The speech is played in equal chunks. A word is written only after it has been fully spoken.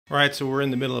All right, so we're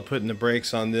in the middle of putting the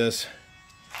brakes on this,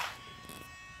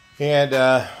 and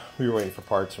we were waiting for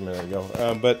parts a minute ago.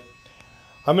 But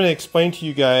I'm going to explain to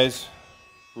you guys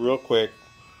real quick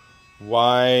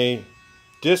why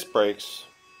disc brakes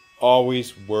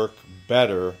always work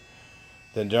better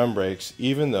than drum brakes,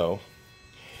 even though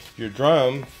your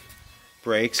drum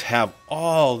brakes have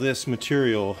all this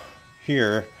material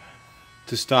here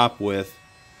to stop with,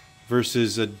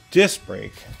 versus a disc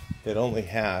brake that only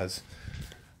has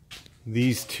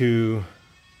these two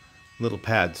little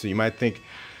pads. So you might think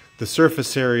the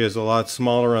surface area is a lot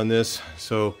smaller on this,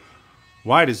 so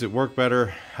why does it work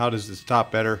better? How does it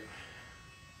stop better?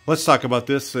 Let's talk about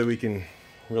this so we can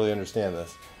really understand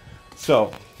this.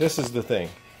 So this is the thing.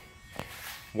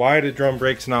 Why do drum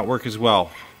brakes not work as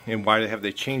well? And why have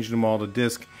they changed them all to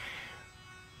disc?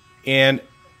 And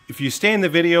if you stay in the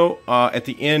video, at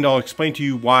the end I'll explain to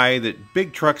you why that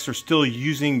big trucks are still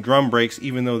using drum brakes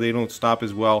even though they don't stop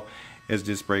as well as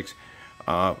disc brakes.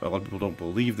 A lot of people don't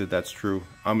believe that that's true.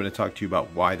 I'm going to talk to you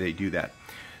about why they do that.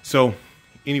 So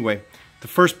anyway, the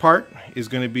first part is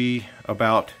going to be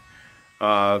about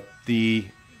the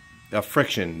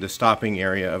friction, the stopping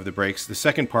area of the brakes. The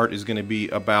second part is going to be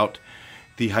about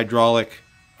the hydraulic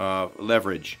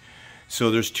leverage.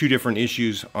 So there's two different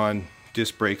issues on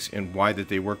disc brakes and why that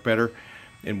they work better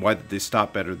and why that they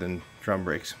stop better than drum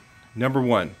brakes. Number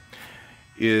one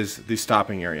is the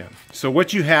stopping area. So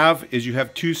what you have is you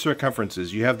have two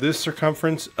circumferences. You have this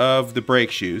circumference of the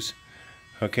brake shoes,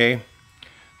 okay,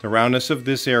 the roundness of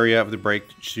this area of the brake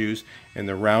shoes, and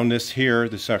the roundness here,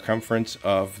 the circumference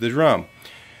of the drum.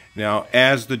 Now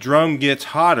as the drum gets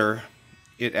hotter,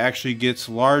 it actually gets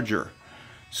larger.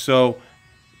 So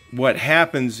what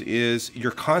happens is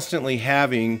you're constantly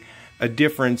having a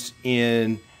difference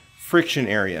in friction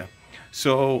area.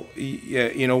 So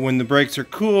you know, when the brakes are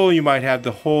cool, you might have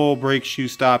the whole brake shoe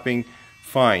stopping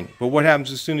fine. But what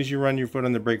happens as soon as you run your foot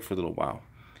on the brake for a little while?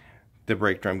 The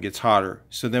brake drum gets hotter.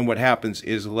 So then what happens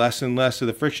is less and less of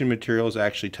the friction material is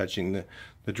actually touching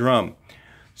the drum.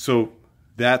 So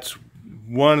that's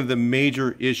one of the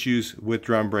major issues with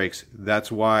drum brakes. That's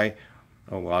why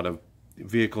a lot of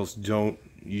vehicles don't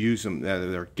use them.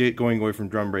 They're going away from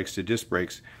drum brakes to disc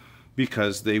brakes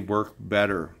because they work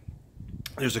better.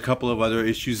 There's a couple of other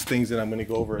issues, things that I'm going to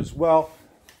go over as well,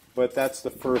 but that's the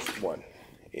first one.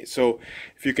 So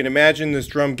if you can imagine this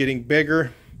drum getting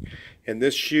bigger, and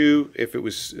this shoe, if it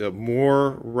was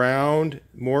more round,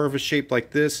 more of a shape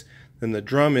like this than the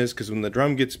drum is, because when the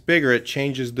drum gets bigger, it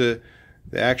changes the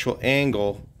actual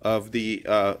angle of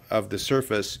the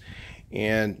surface,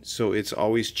 and so it's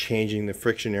always changing the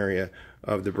friction area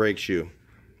of the brake shoe.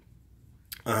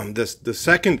 The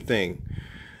second thing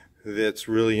that's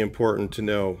really important to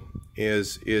know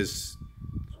is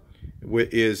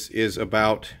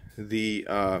about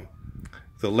the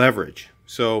leverage.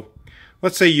 So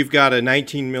let's say you've got a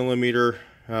 19 millimeter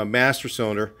master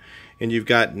cylinder and you've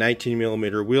got 19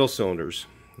 millimeter wheel cylinders.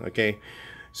 Okay,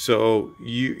 so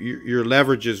your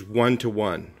leverage is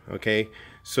 1-to-1. Okay,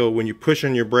 so when you push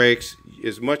on your brakes,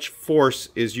 as much force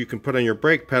as you can put on your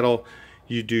brake pedal,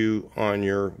 you do on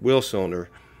your wheel cylinder.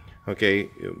 Okay,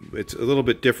 it's a little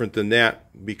bit different than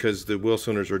that because the wheel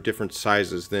cylinders are different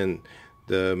sizes than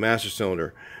the master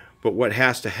cylinder. But what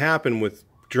has to happen with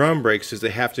drum brakes is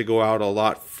they have to go out a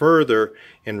lot further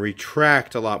and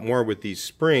retract a lot more with these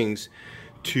springs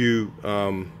to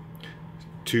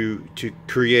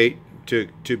create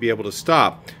to be able to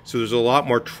stop. So there's a lot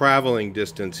more traveling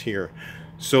distance here.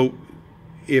 So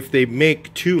if they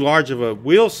make too large of a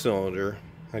wheel cylinder,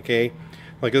 okay,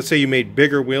 like let's say you made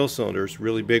bigger wheel cylinders,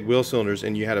 really big wheel cylinders,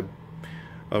 and you had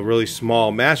a really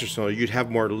small master cylinder, you'd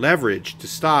have more leverage to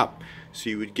stop, so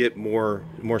you would get more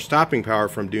stopping power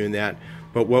from doing that.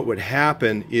 But what would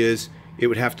happen is it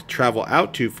would have to travel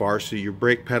out too far, so your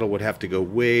brake pedal would have to go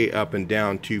way up and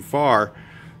down too far,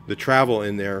 the travel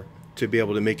in there, to be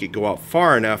able to make it go out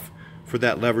far enough for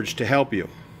that leverage to help you.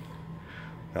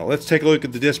 Now let's take a look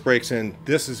at the disc brakes, and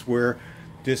this is where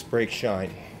disc brakes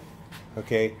shine.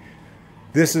 Okay,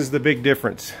 this is the big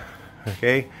difference,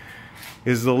 okay,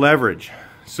 is the leverage.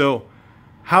 So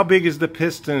how big is the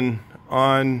piston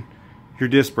on your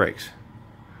disc brakes?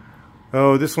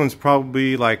 Oh, this one's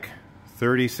probably like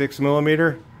 36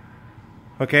 millimeter.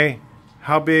 Okay,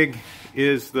 how big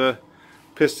is the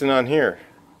piston on here?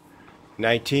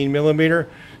 19 millimeter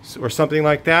or something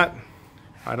like that.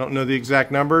 I don't know the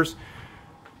exact numbers,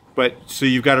 but so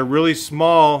you've got a really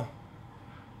small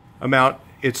amount.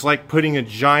 It's like putting a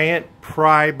giant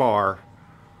pry bar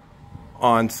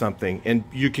on something, and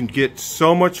you can get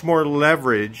so much more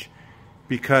leverage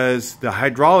because the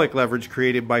hydraulic leverage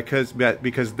created because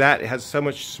that has so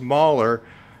much smaller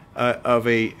of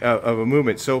a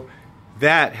movement. So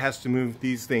that has to move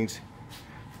these things.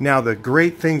 Now the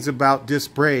great things about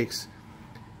disc brakes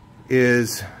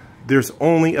is there's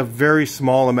only a very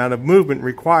small amount of movement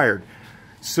required.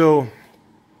 So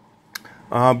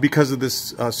because of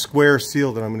this square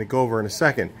seal that I'm going to go over in a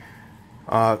second,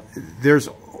 there's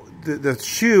the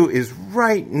shoe is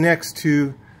right next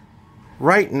to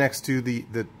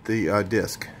the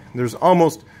disc. There's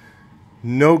almost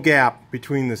no gap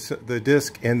between the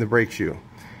disc and the brake shoe,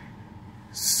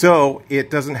 so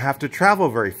it doesn't have to travel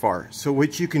very far. So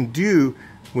what you can do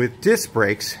with disc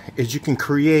brakes is you can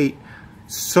create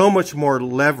so much more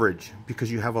leverage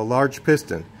because you have a large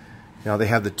piston. Now they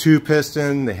have the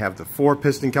 2-piston, they have the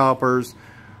 4-piston calipers,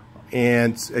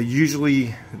 and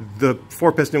usually the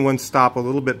 4-piston ones stop a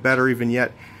little bit better even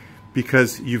yet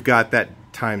because you've got that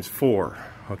times 4.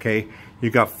 Okay,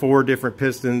 you've got 4 different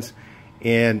pistons,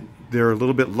 and they're a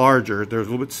little bit larger. They're a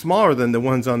little bit smaller than the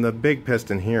ones on the big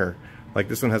piston here. Like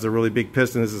this one has a really big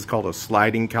piston. This is called a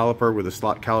sliding caliper, where the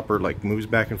slot caliper like moves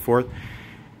back and forth.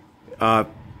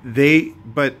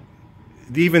 But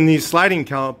even these sliding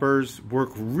calipers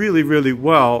work really, really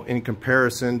well in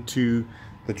comparison to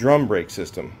the drum brake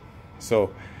system.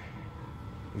 So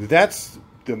that's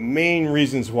the main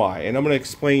reasons why. And I'm going to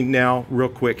explain now real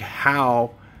quick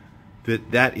how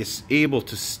that is able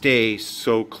to stay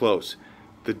so close.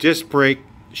 The disc brake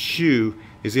shoe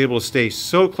is able to stay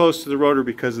so close to the rotor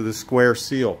because of the square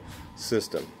seal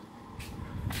system.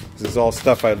 This is all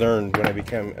stuff I learned when I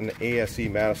became an ASE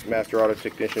Master Auto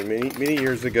Technician many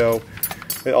years ago.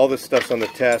 All this stuff's on the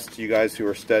test. You guys who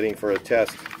are studying for a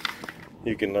test,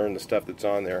 you can learn the stuff that's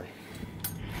on there.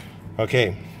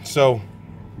 Okay, so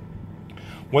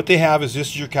what they have is this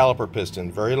is your caliper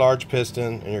piston, very large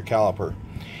piston in your caliper,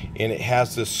 and it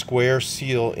has this square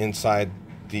seal inside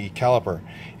the caliper.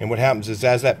 And what happens is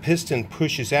as that piston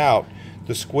pushes out,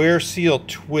 the square seal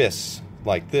twists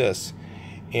like this.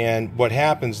 And what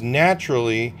happens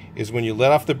naturally is when you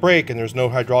let off the brake and there's no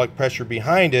hydraulic pressure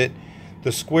behind it,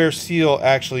 the square seal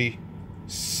actually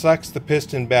sucks the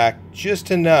piston back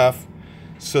just enough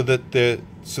so that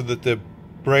the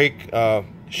brake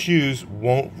shoes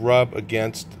won't rub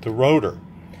against the rotor.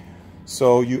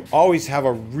 So you always have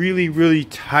a really, really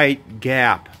tight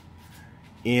gap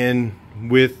in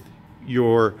with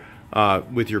your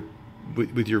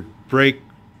brake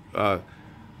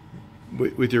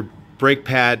with your brake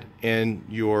pad and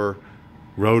your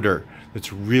rotor.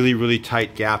 It's really, really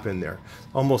tight gap in there,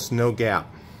 almost no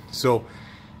gap. So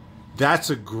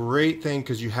that's a great thing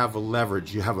because you have a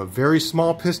leverage. You have a very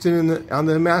small piston on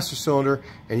the master cylinder,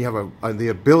 and you have the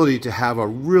ability to have a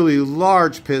really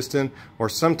large piston, or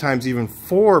sometimes even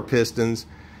 4 pistons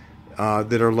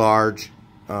that are large,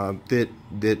 that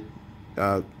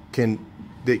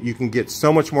you can get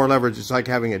so much more leverage. It's like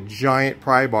having a giant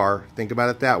pry bar, think about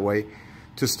it that way,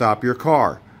 to stop your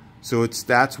car. So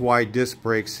that's why disc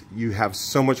brakes, you have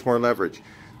so much more leverage.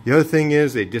 The other thing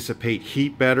is they dissipate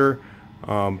heat better.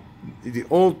 The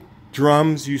old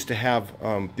drums used to have,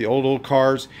 the old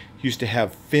cars used to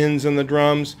have fins in the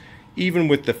drums. Even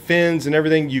with the fins and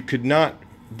everything, you could not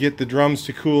get the drums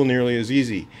to cool nearly as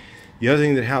easy. The other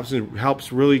thing that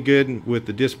helps really good with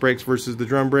the disc brakes versus the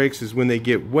drum brakes is when they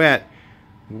get wet,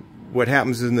 what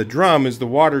happens in the drum is the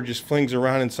water just flings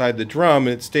around inside the drum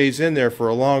and it stays in there for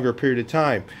a longer period of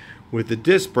time. With the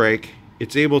disc brake,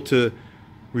 it's able to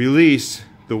release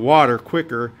the water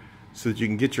quicker so that you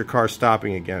can get your car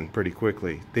stopping again pretty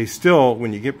quickly. They still,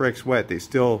 when you get brakes wet, they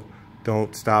still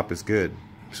don't stop as good.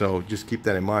 So just keep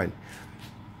that in mind.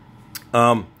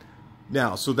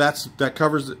 Now, so that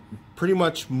covers pretty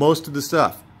much most of the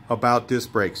stuff about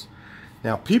disc brakes.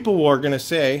 Now, people are going to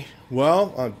say,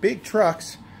 well, on big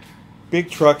trucks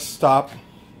stop,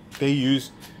 they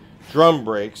use drum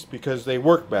brakes because they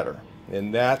work better.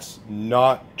 And that's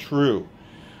not true.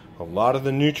 A lot of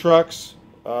the new trucks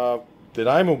that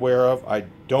I'm aware of, I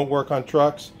don't work on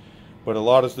trucks, but a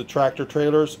lot of the tractor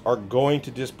trailers are going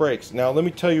to disc brakes. Now, let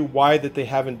me tell you why that they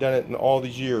haven't done it in all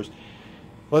these years.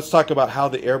 Let's talk about how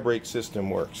the air brake system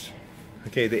works.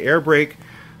 Okay, the air brake,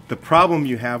 the problem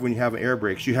you have when you have air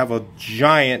brakes, you have a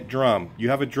giant drum. You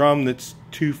have a drum that's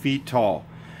 2 feet tall.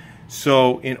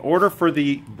 So in order for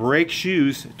the brake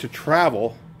shoes to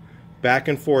travel back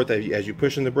and forth as you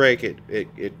push in the brake,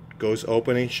 it goes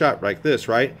open and shut like this,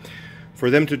 right? For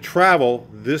them to travel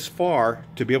this far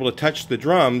to be able to touch the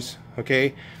drums,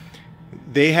 okay,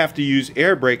 they have to use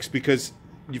air brakes, because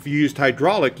if you used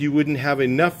hydraulic, you wouldn't have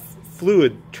enough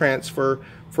fluid transfer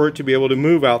for it to be able to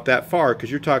move out that far,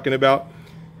 because you're talking about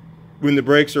when the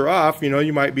brakes are off, you know,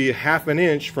 you might be 1/2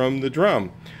 inch from the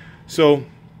drum. So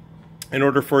in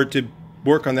order for it to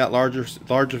work on that larger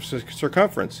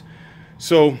circumference.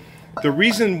 So the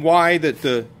reason why that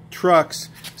the trucks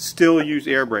still use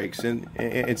air brakes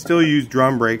and still use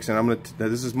drum brakes, and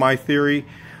this is my theory,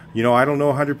 you know, I don't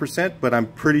know 100%, but I'm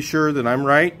pretty sure that I'm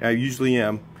right. I usually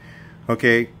am.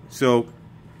 Okay, so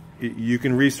you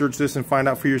can research this and find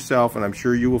out for yourself, and I'm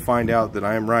sure you will find out that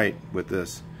I am right with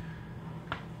this.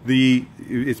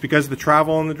 It's because of the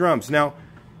travel on the drums. Now,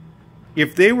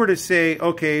 if they were to say,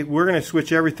 okay, we're going to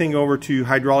switch everything over to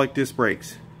hydraulic disc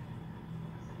brakes,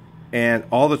 and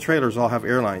all the trailers all have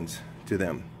airlines to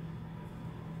them.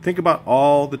 Think about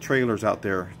all the trailers out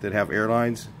there that have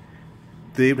airlines.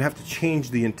 They would have to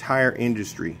change the entire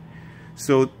industry.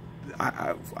 So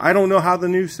I don't know how the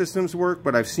new systems work,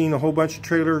 but I've seen a whole bunch of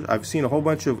trailers. I've seen a whole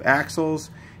bunch of axles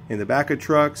in the back of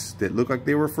trucks that look like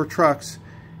they were for trucks,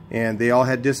 and they all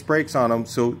had disc brakes on them.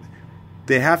 So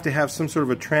they have to have some sort of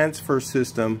a transfer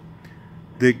system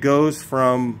that goes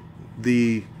from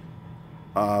the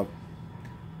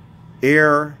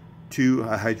air to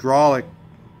a hydraulic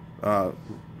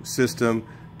system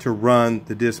to run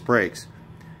the disc brakes.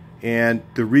 And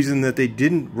the reason that they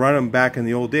didn't run them back in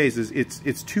the old days is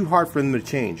it's too hard for them to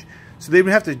change. So they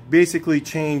would have to basically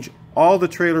change all the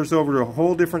trailers over to a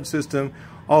whole different system,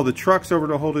 all the trucks over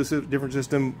to a whole different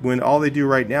system, when all they do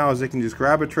right now is they can just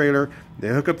grab a trailer, they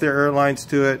hook up their airlines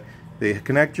to it, they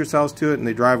connect yourselves to it, and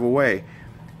they drive away.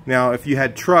 Now, if you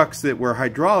had trucks that were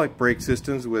hydraulic brake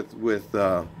systems with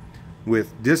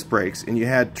disc brakes, and you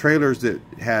had trailers that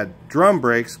had drum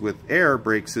brakes with air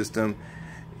brake system,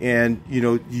 and you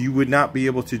know, you would not be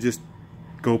able to just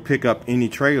go pick up any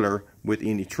trailer with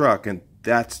any truck. And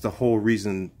that's the whole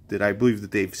reason that I believe that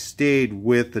they've stayed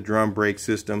with the drum brake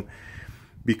system,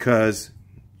 because,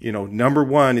 you know, number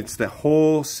one, it's the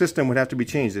whole system would have to be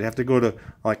changed. They'd have to go to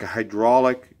like a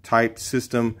hydraulic type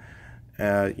system,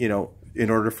 you know, in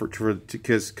order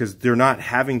because they're not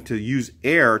having to use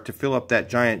air to fill up that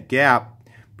giant gap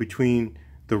between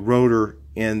the rotor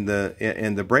and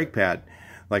the brake pad,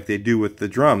 like they do with the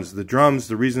drums. The drums,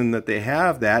 the reason that they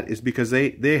have that is because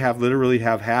they literally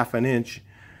have half an inch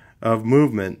of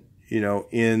movement, you know,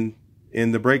 in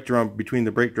the brake drum, between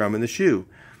the brake drum and the shoe.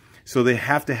 So they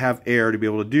have to have air to be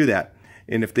able to do that.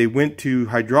 And if they went to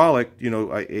hydraulic, you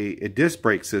know, a disc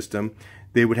brake system,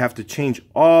 they would have to change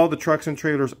all the trucks and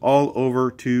trailers all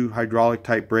over to hydraulic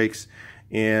type brakes.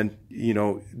 And, you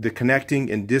know, the connecting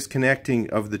and disconnecting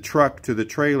of the truck to the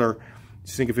trailer,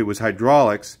 just think if it was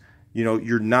hydraulics, you know,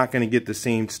 you're not going to get the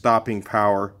same stopping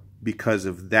power because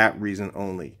of that reason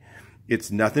only. It's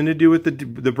nothing to do with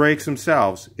the brakes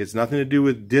themselves. It's nothing to do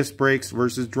with disc brakes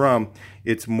versus drum.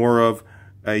 It's more of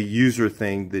a user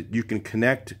thing that you can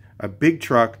connect a big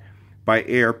truck by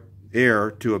air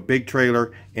to a big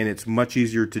trailer, and it's much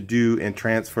easier to do and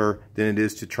transfer than it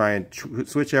is to try and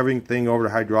switch everything over to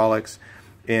hydraulics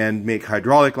and make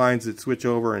hydraulic lines that switch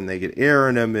over and they get air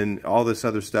in them and all this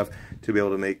other stuff to be able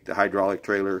to make the hydraulic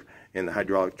trailer and the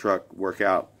hydraulic truck work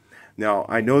out. Now,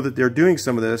 I know that they're doing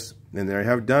some of this and they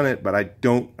have done it, but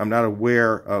I'm not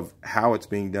aware of how it's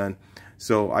being done,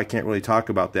 so I can't really talk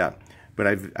about that.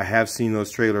 But I have seen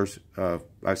those trailers.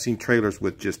 I've seen trailers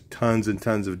with just tons and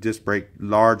tons of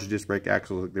large disc brake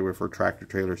axles, like they were for tractor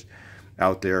trailers,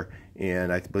 out there.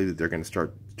 And I believe that they're going to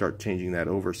start changing that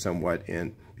over somewhat,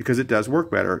 and because it does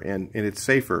work better and it's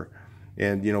safer.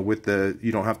 And you know, with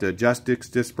you don't have to adjust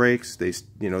disc brakes. They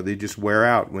just wear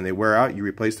out. When they wear out, you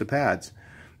replace the pads.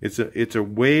 It's a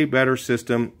way better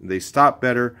system. They stop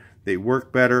better. They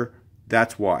work better.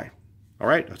 That's why. All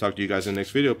right. I'll talk to you guys in the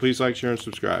next video. Please like, share, and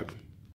subscribe.